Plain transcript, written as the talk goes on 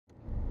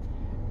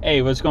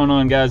Hey, what's going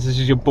on, guys? This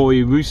is your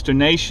boy Rooster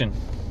Nation.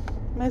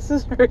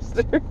 Mrs.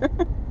 Rooster.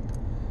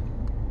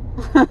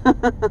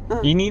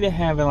 You need to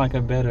have like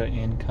a better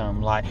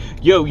income. Like,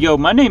 yo,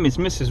 my name is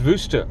Mrs.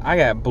 Rooster. I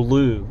got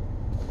blue.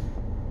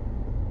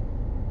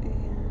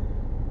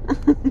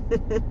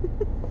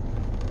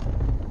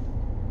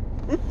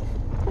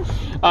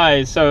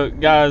 Alright, so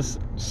guys,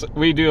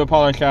 we do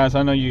apologize.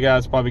 I know you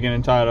guys probably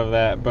getting tired of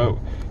that, but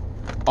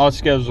our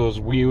schedule is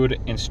weird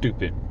and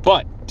stupid.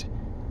 But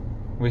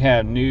we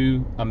have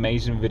new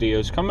amazing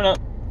videos coming up,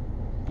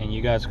 and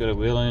you guys gonna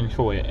really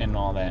enjoy it and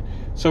all that.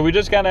 So we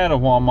just got out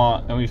of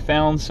Walmart and we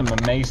found some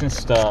amazing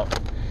stuff.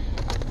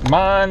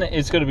 Mine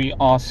is gonna be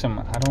awesome.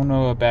 I don't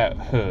know about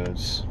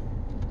hers.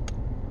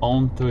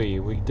 On 3,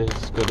 we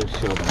just gotta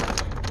show them.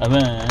 A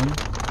 1,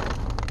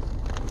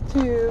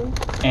 2,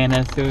 and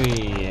a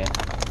 3.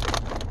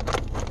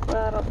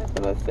 well, I don't think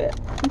they both fit.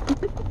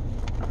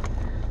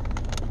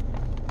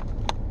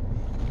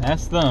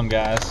 That's them,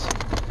 guys.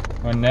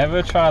 We'll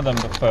never try them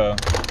before.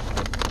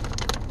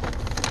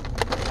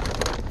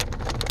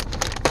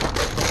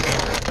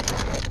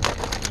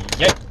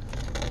 Yep.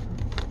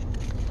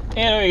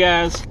 Anyway,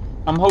 guys,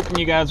 I'm hoping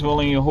you guys will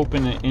be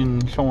hoping and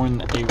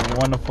enjoying a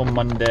wonderful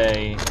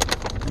Monday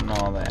and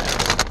all that.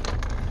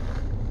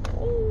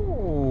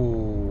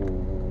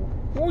 Ooh,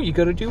 what are you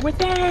gonna do with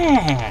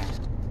that?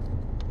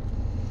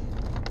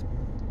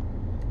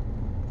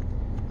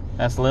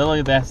 That's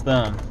Lily. That's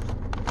them.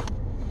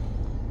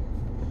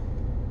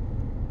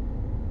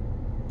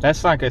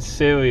 That's like a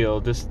cereal.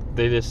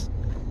 They just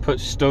put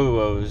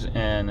Storos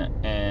in,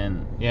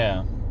 and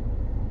yeah.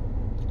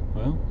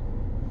 Well,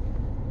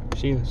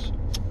 cheers.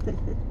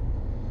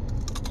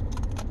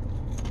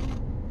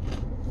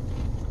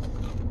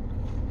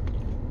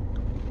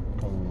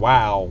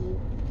 Wow.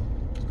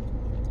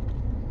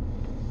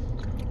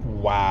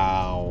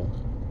 Wow.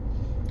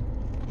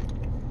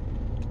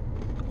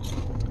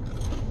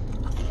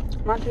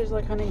 Mine tastes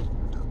like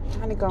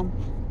honeycomb.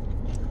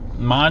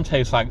 Mine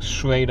tastes like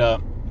straight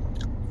up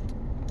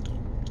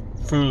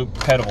Fruit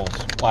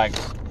Pebbles. Like,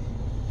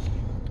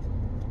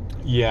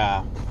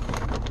 yeah.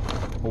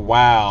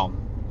 Wow.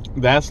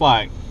 That's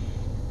like,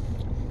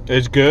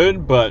 it's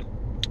good, but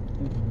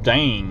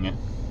dang.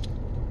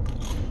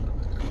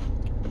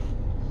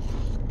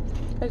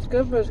 It's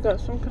good, but it's got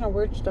some kind of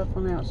weird stuff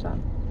on the outside.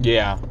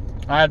 Yeah,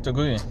 I have to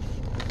agree.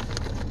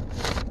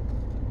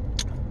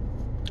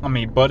 I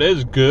mean, but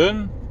it's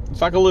good.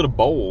 It's like a little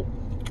bowl.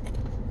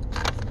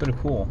 Pretty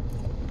cool.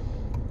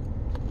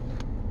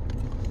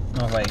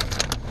 Oh, wait.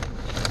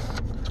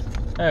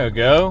 There we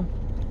go.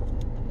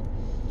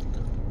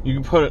 You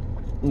can put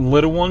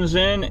little ones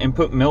in and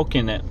put milk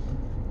in it.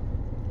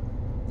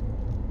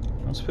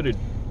 That's pretty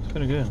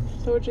good.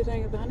 So what'd you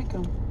think of the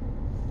honeycomb?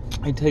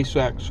 It tastes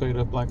like straight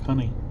up like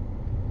honey.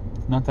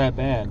 Not that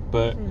bad,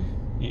 but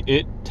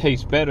it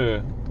tastes better.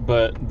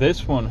 But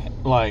this one,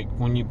 like,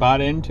 when you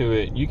bite into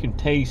it, you can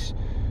taste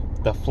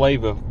the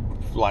flavor.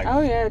 Like,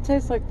 oh yeah, it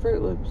tastes like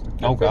Fruit Loops.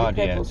 Like oh God,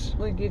 Pebbles. yes.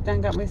 Well, you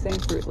done got me saying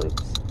Fruit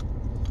Loops.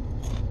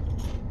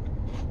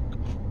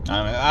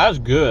 I mean, that's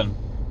good.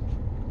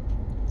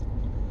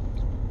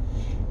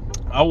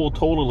 I will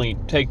totally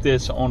take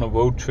this on a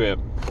road trip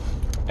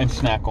and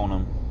snack on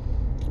them.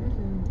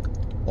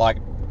 Like,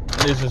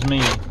 this is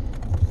me.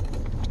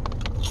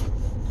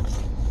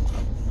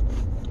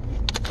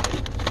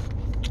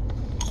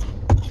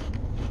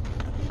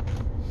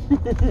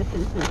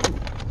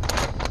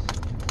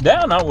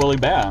 They're not really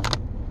bad.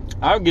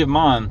 I would give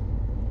mine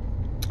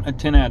a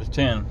 10 out of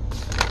 10.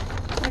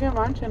 I got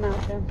mine 10 out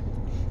of 10.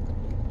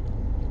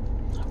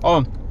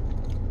 Oh,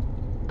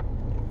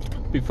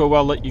 before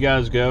I let you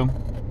guys go,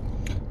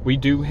 we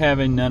do have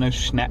another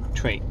snack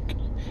tray,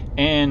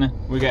 and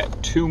we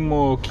got 2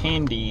 more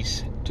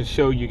candies to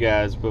show you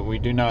guys, but we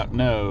do not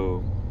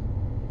know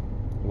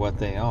what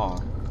they are.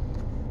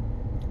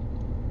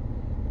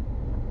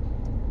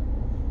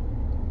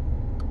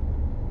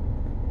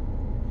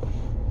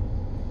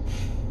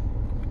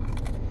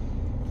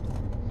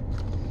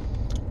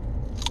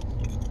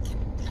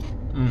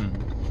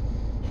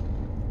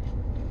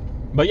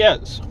 But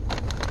yes,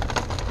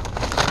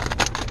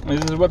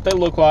 this is what they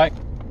look like.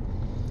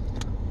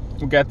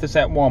 We got this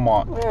at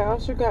Walmart. Yeah, I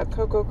also got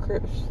Cocoa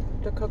Crisp,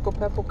 the Cocoa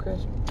Pebble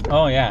Crisp.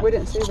 Oh yeah. We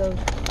didn't see those.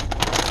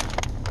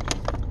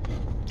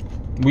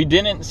 We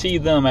didn't see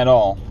them at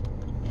all.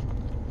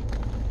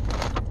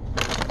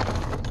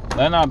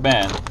 They're not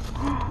bad.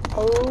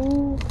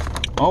 Oh.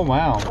 Oh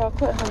wow.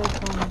 Chocolate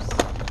honeycombs.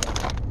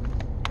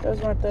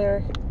 Those weren't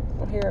there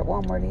here at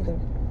Walmart either.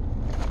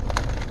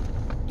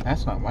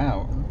 That's not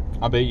wow.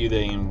 I bet you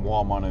they in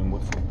Walmart and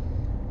Whiffle.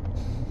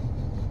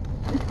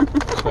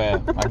 I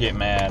swear, I get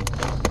mad.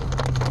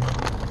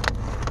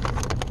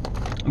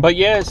 But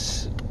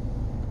yes,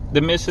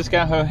 the missus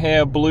got her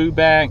hair blue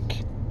back.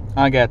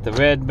 I got the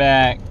red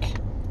back.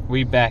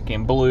 We back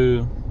in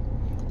blue.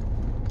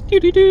 Doo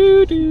doo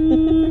doo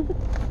doo.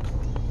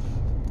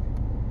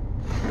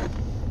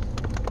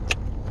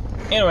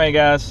 Anyway,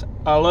 guys,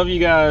 I love you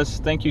guys.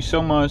 Thank you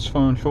so much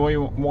for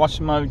enjoying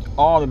watching my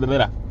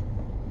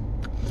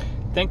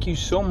thank you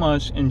so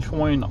much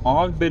enjoying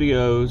our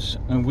videos,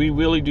 and we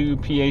really do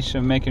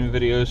appreciate making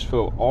videos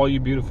for all you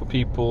beautiful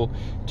people.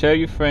 Tell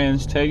your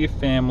friends, tell your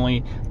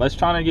family. Let's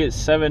try to get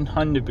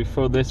 700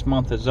 before this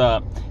month is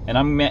up, and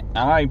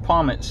I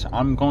promise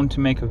I'm going to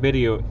make a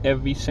video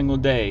every single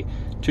day,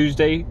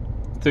 Tuesday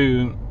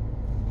through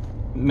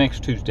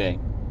next Tuesday,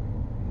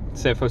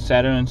 except for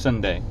Saturday and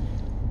Sunday,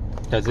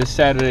 because this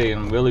Saturday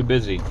I'm really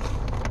busy.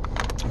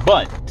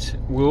 But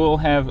we will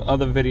have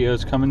other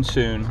videos coming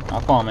soon, I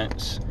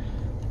promise.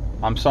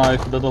 I'm sorry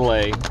for the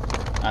delay.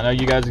 I know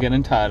you guys are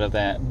getting tired of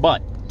that.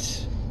 But,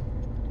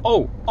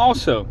 oh,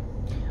 also,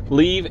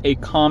 leave a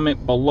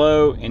comment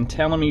below and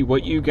telling me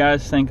what you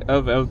guys think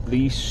of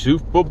the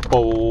Super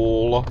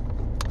Bowl.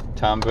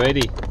 Tom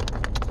Brady.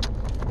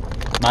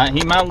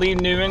 He might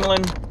leave New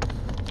England,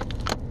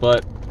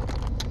 but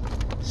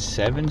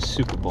 7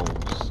 Super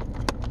Bowls.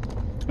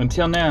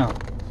 Until now,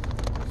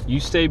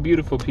 you stay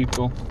beautiful,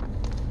 people.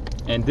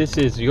 And this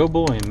is your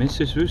boy,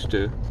 Mrs.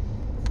 Rooster.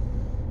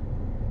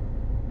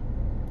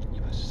 You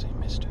supposed to say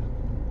Mr.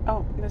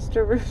 Oh,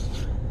 Mr.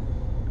 Rooster.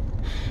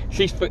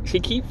 She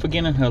keep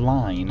forgetting her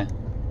line.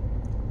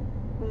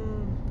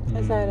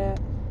 Is that it?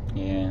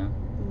 Yeah.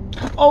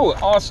 Oh,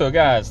 also,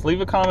 guys, leave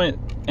a comment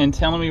and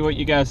tell me what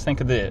you guys think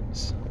of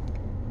this.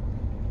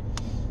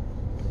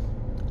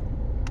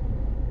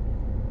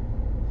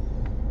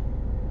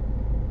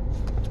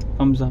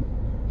 Thumbs up.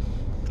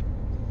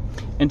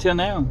 Until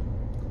now,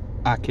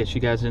 I'll catch you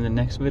guys in the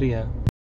next video.